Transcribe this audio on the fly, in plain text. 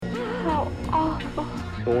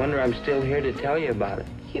No wonder I'm still here to tell you about it.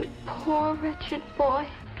 You poor, wretched boy.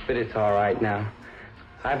 But it's all right now.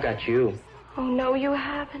 I've got you. Oh, no, you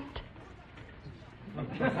haven't.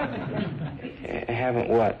 Haven't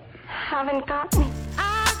what? Haven't got me.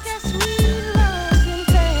 I guess we love in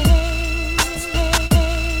vain.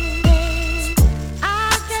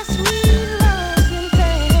 I guess we love in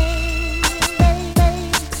vain.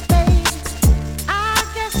 I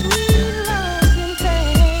guess we love in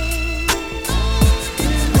vain.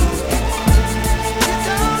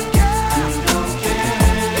 Don't care.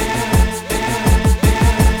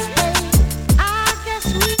 I guess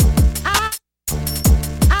we.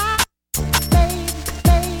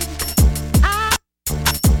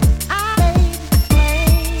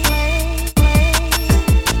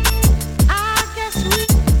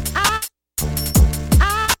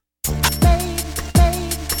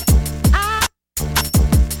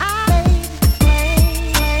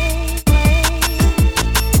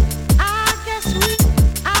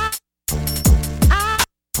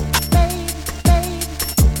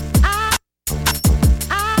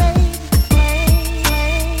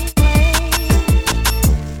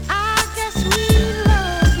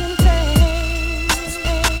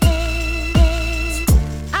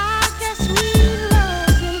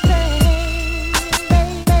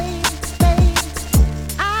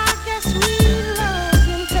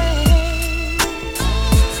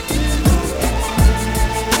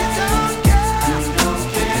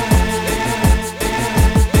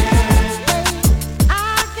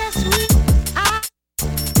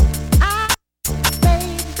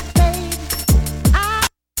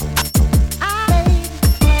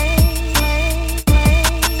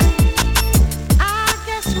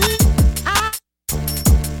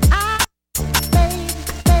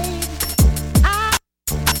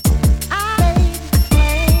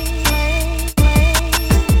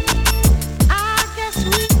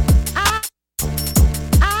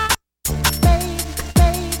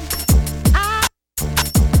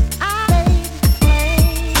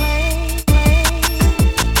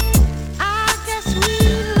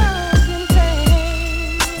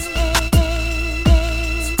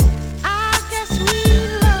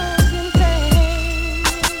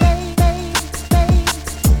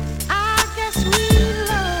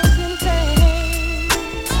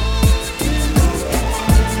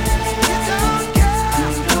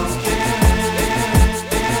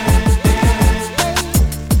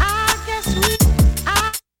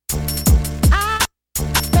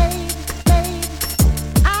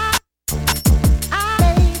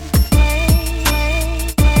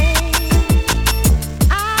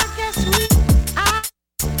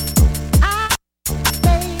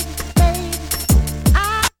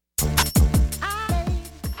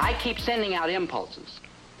 Sending out impulses.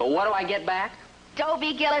 But what do I get back?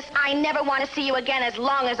 Dobie Gillis, I never want to see you again as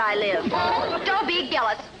long as I live. Dobie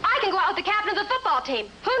Gillis, I can go out with the captain of the football team.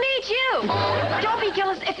 Who needs you? Dobie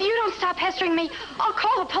Gillis, if you don't stop pestering me, I'll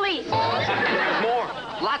call the police. There's more.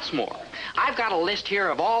 Lots more. I've got a list here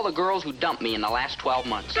of all the girls who dumped me in the last 12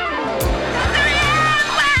 months. Yeah.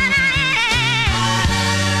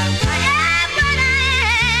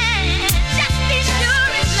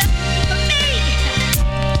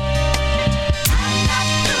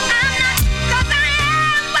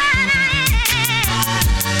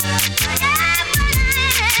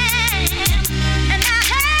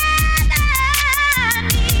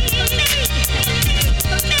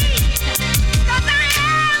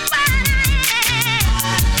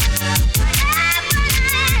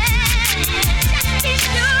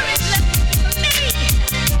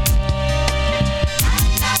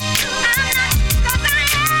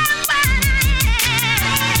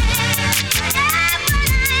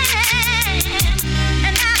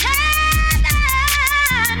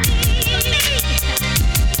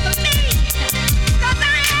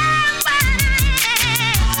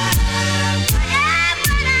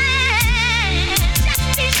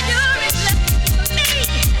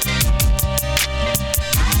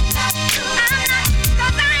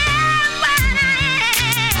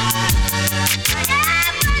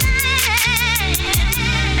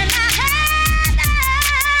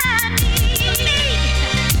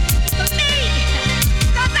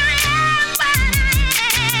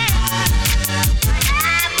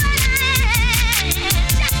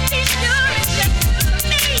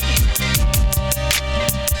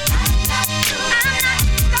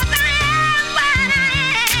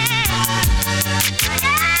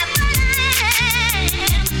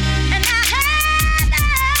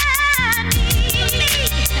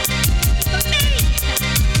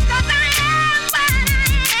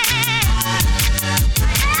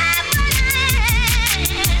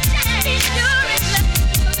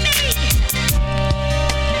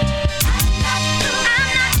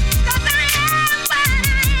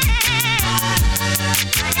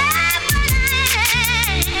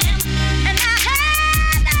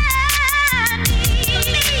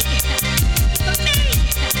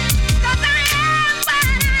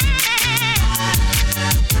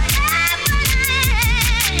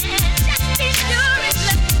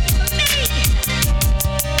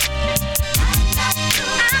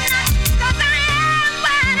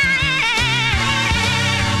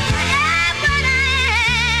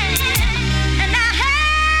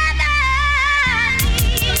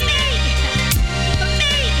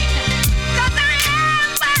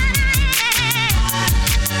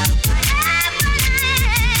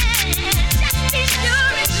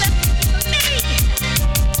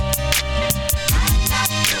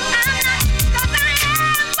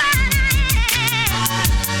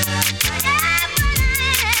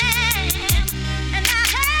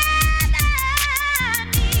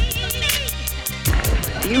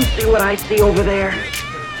 See what I see over there?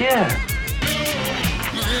 Yeah.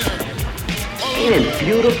 Ain't it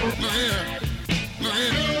beautiful?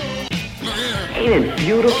 Ain't it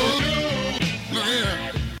beautiful?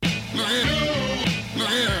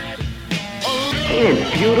 Ain't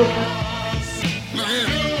it beautiful?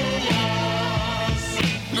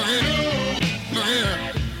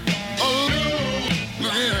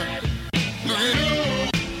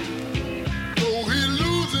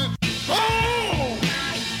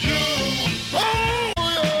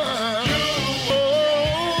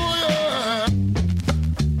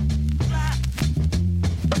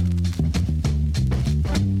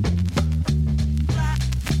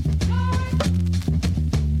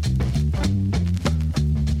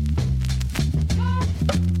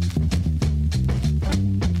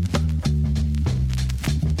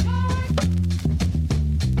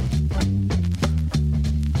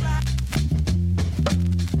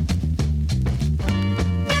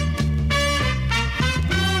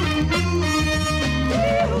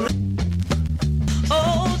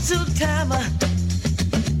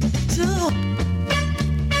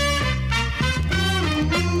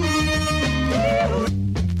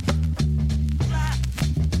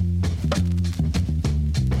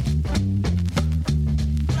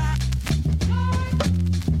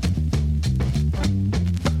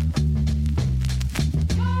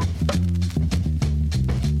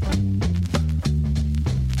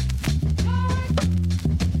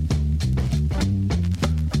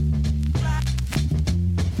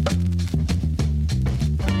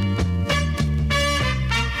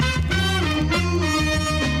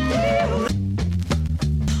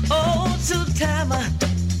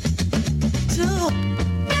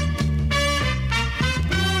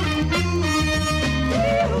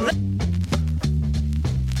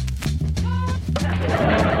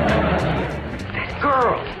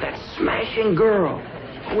 Girl.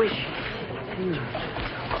 Wish.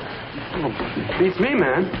 Oh, beats me,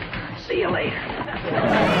 man. See you later.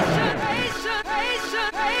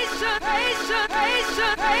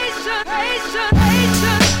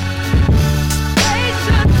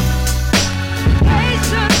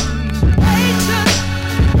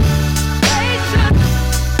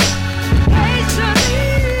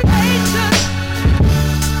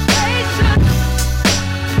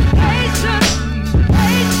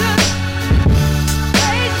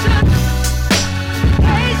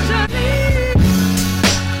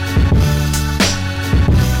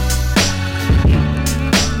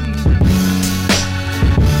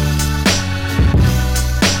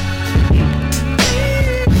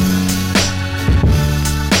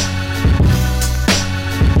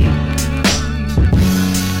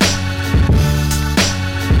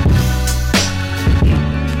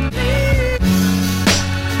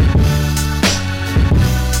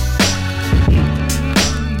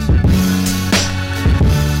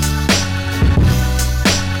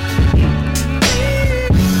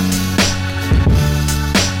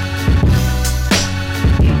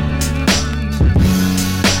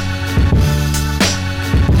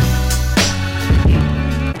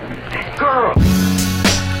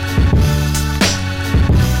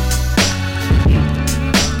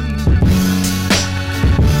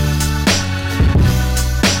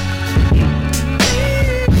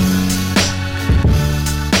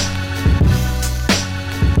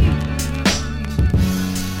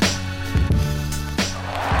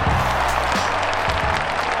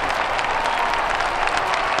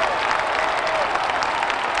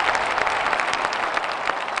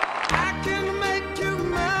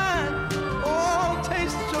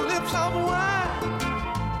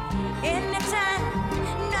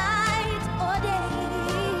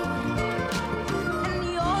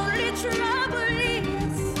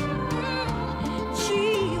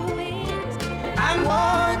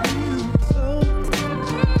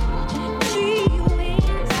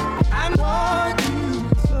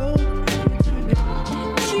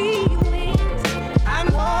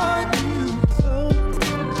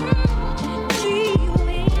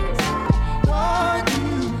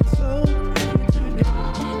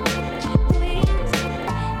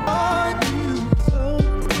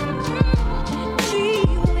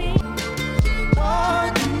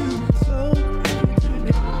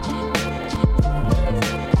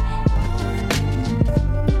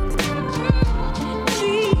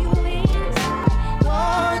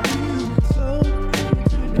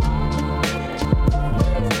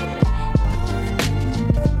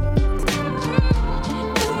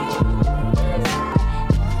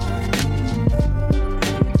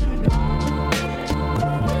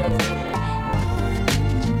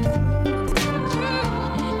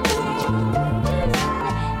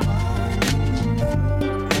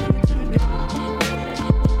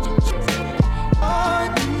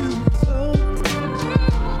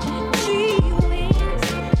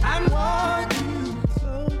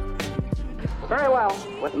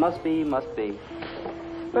 What must be, must be.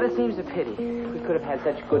 But it seems a pity. We could have had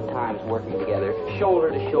such good times working together, shoulder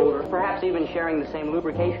to shoulder, perhaps even sharing the same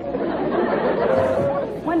lubrication.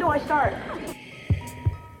 When do I start?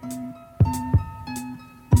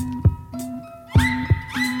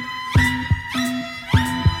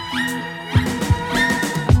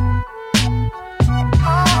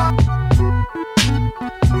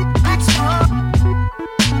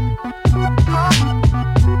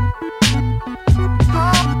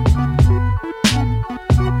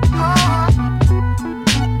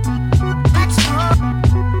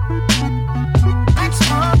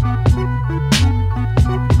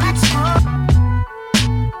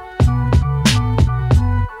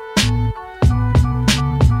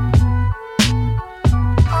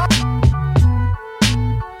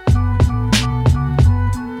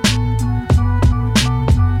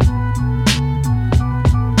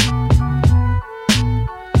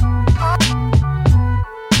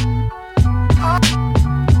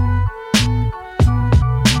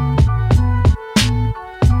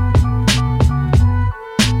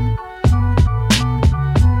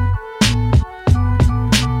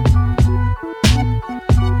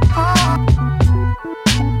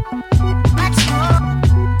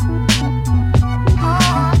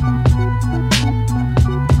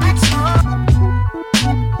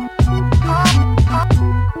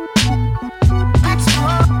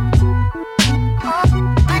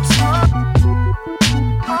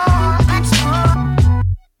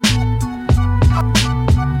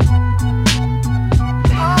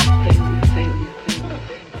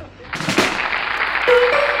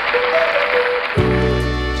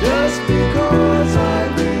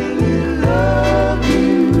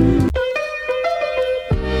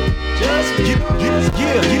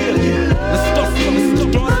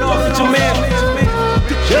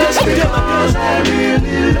 Just because I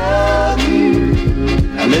really love you,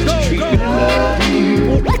 I let you treat me like love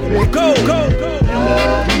you. Go.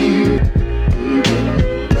 Love you.